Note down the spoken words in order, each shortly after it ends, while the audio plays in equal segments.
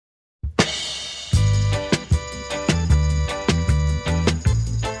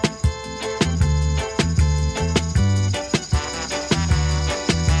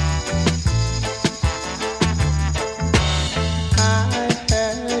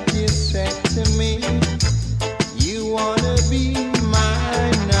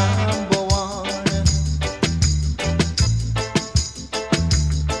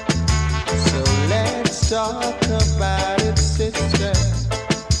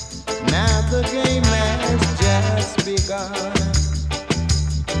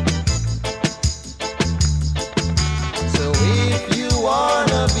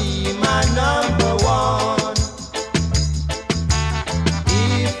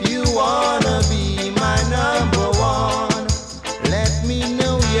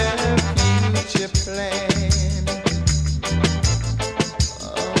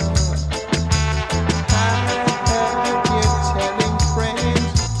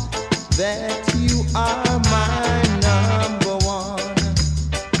are my number one,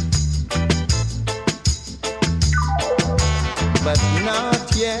 but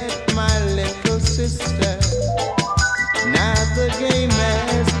not yet my little sister. Now the game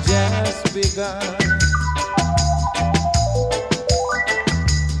has just begun.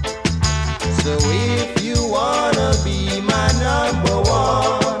 So if you wanna be my number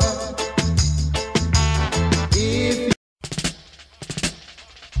one, if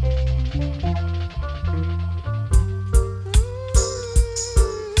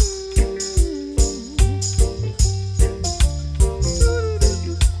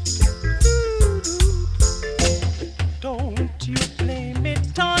don't you blame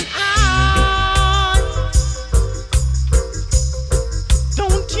it on I.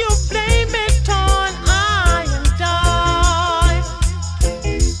 Don't you blame it on I and I.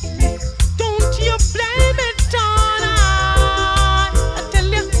 Don't you blame it on I tell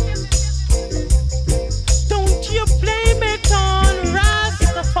you. Don't you blame it on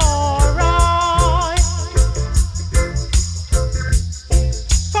Rastafari.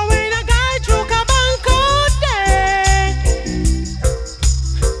 For when a guy choke a bank all day,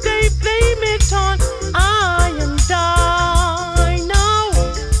 they blame it on I and I now.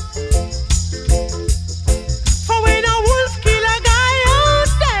 For when a wolf kill a guy all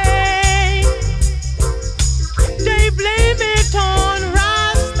day, they blame it on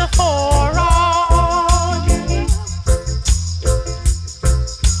Rastafari.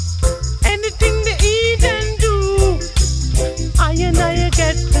 Anything they eat and do, I and I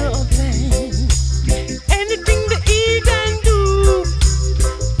get the blame. Anything they eat and do,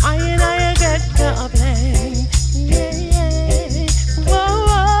 I and I get the blame. Yeah, yeah. Whoa,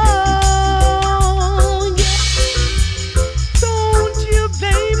 whoa, yeah. Don't you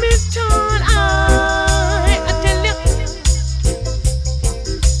blame it on I tell you.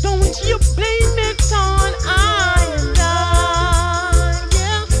 Don't you blame it on I and I,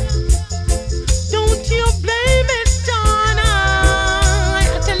 yeah. Don't you blame it on I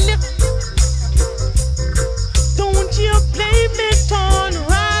tell you. Don't you blame it on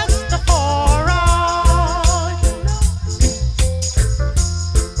Rastafari.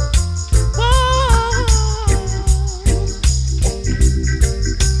 Whoa.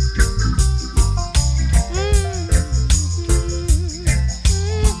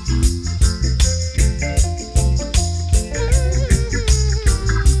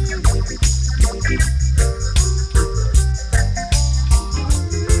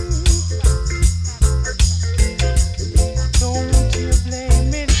 Don't you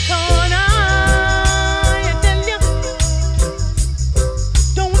blame it on I tell you.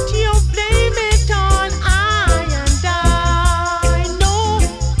 Don't you blame it on I and I, no.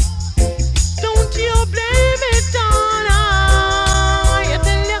 Don't you blame it on I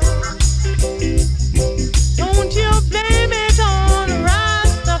tell you. Don't you blame it on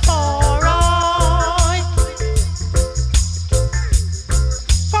Rastafari.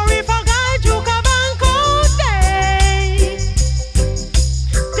 For if a guy took a bank all day,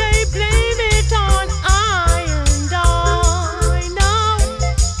 they blame it on I and I now.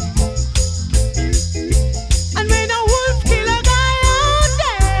 And when a wolf kill a guy all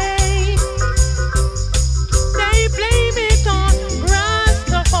day, they blame it on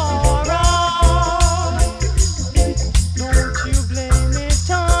Rastafari. Don't you blame it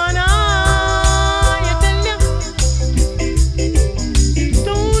on I tell you.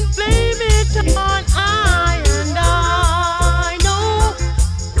 Don't blame it on I and I, no.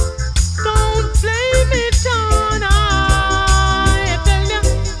 Don't blame it on I tell you.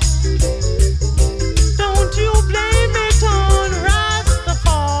 Don't you blame it on Rastafari.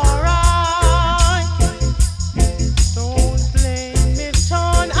 Don't blame it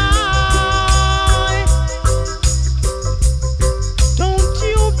on I. Don't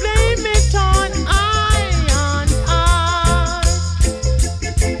you blame it on I and I.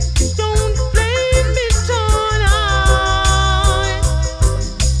 Don't blame it on I.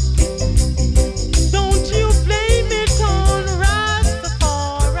 Don't you blame it on Rastafari.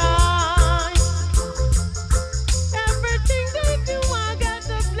 Everything they do, I got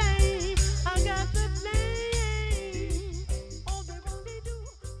to blame. I got to blame. All they want they do.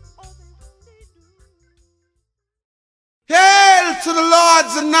 All they want they do. Hail to the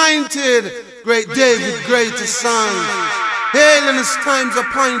Lord's anointed, great David, greatest son. Hail in his times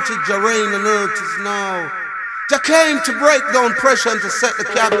appointed, Jah reign on earth is now. Jah came to break down pressure and to set the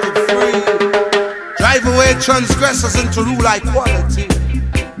captive free. Drive away transgressors and to rule equality.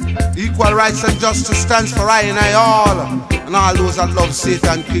 Equal rights and justice stands for I and I all. And all those that love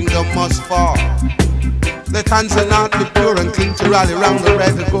Satan kingdom must fall. Let hands and heart be pure and cling to rally round the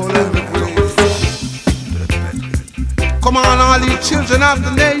red, the gold and the green. Come on, all you children of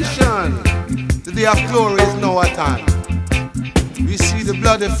the nation. The day of glory is now at hand. We see the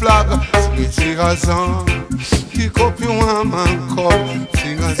bloody flag. Sing a song. Pick up your arm and come.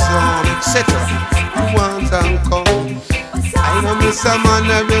 Sing a song, etc. You want and come. I know miss a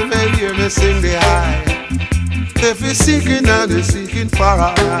man everywhere hear me sing the high. If you're seeking and you're seeking for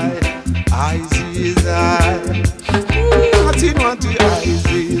I see his eye. Nothing want to eyes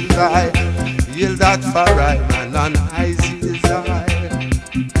his eye. Yield that for I man and I see his eye.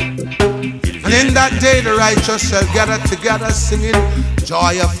 And in that day the righteous shall gather together singing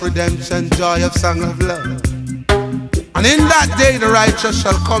joy of redemption, joy of song of love. And in that day the righteous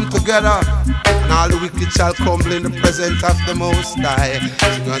shall come together, and all the wicked shall crumble in the presence of the Most High.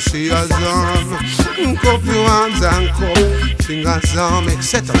 Sing a song, cup your arms and come. Sing a song,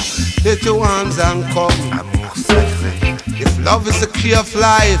 etc. Take your arms and come. Amour sacré. If love is the key of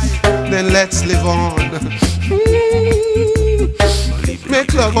life, then let's live on.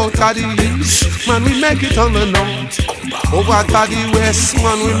 Make love out of the east, man, we make it on the north. Over to the west,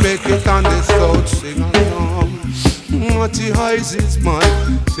 man, we make it on the south. Sing a song. What he hides is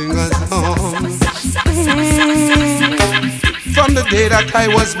mine. Sing a song. From the day that I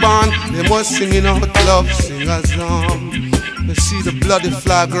was born, they was singing out love. Sing a song. They see the bloody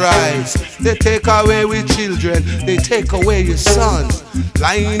flag rise. They take away with children. They take away your sons.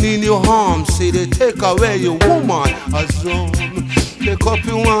 Lying in your arms. Say they take away your woman. A song. Take up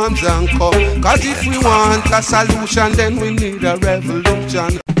your arms and come. Cause if we want a solution, then we need a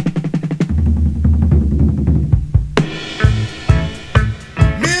revolution.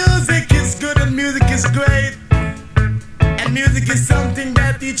 Music is great, and music is something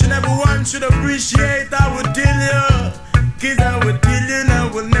that each and every one should appreciate. I would tell you, kids, I would tell you, and I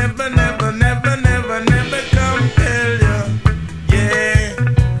will never, never, never, never, never compel you. Yeah,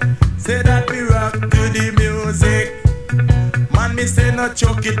 say that we rock to the music. Man, me say no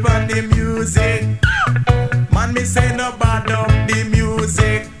choke it on the music. Man, me say no bad up the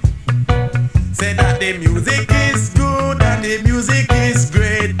music. Say that the music is good and the music is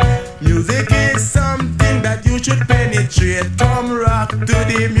great. Music is something that you should penetrate. Come rock to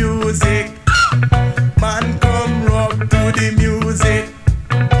the music. Man, come rock to the music.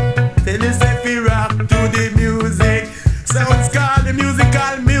 Tell us if we rock to the music. Sounds called the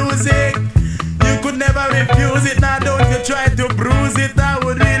musical music. You could never refuse it. Now don't you try to bruise it. I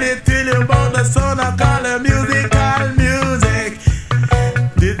would really tell you about the sound I call the musical music.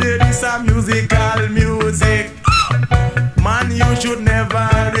 This is a musical music. Man, you should never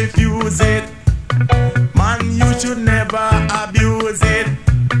refuse it. Man, you should never abuse it.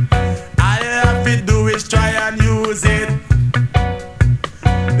 All you have to do is try and use it.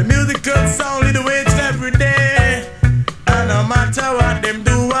 The musical sound is the way it's every day. And no matter what them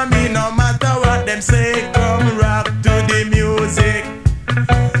do, I mean no matter what them say, come rock to the music.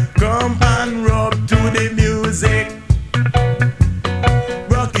 Come and rock to the music.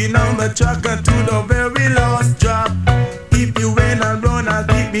 Rocking on the track to the very last drop. Keep you in and run and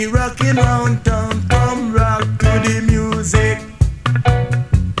keep me rocking round town. Come rock to the music.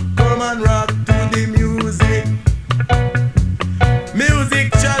 Come and rock to the music.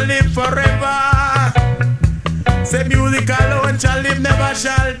 Music shall live forever. Say music alone shall live, never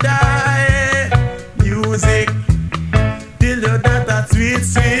shall die. Music, till you that sweet,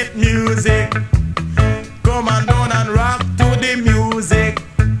 sweet music. Come on down and rock to the music.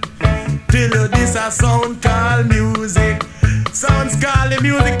 Till you this a sound called music. Sounds called the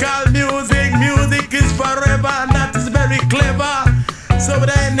musical music. Music is forever and that is very clever. So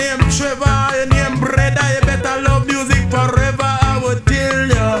with your name Trevor, your name Brother, you better love music forever. I would tell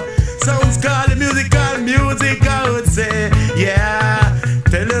you. Sounds called the musical music. I would say, yeah.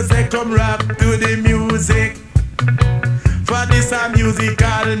 Tell us they come rock to the music. For this a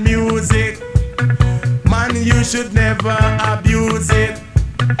musical music. Man, you should never abuse it.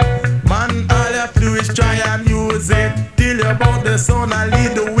 Man, all you have to do is try and use it. Tell you about the sound and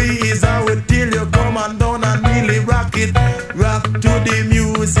lead the way is I would tell you come on down and really rock it. Rock to the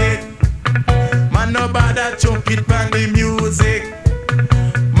music. Man, nobody choke it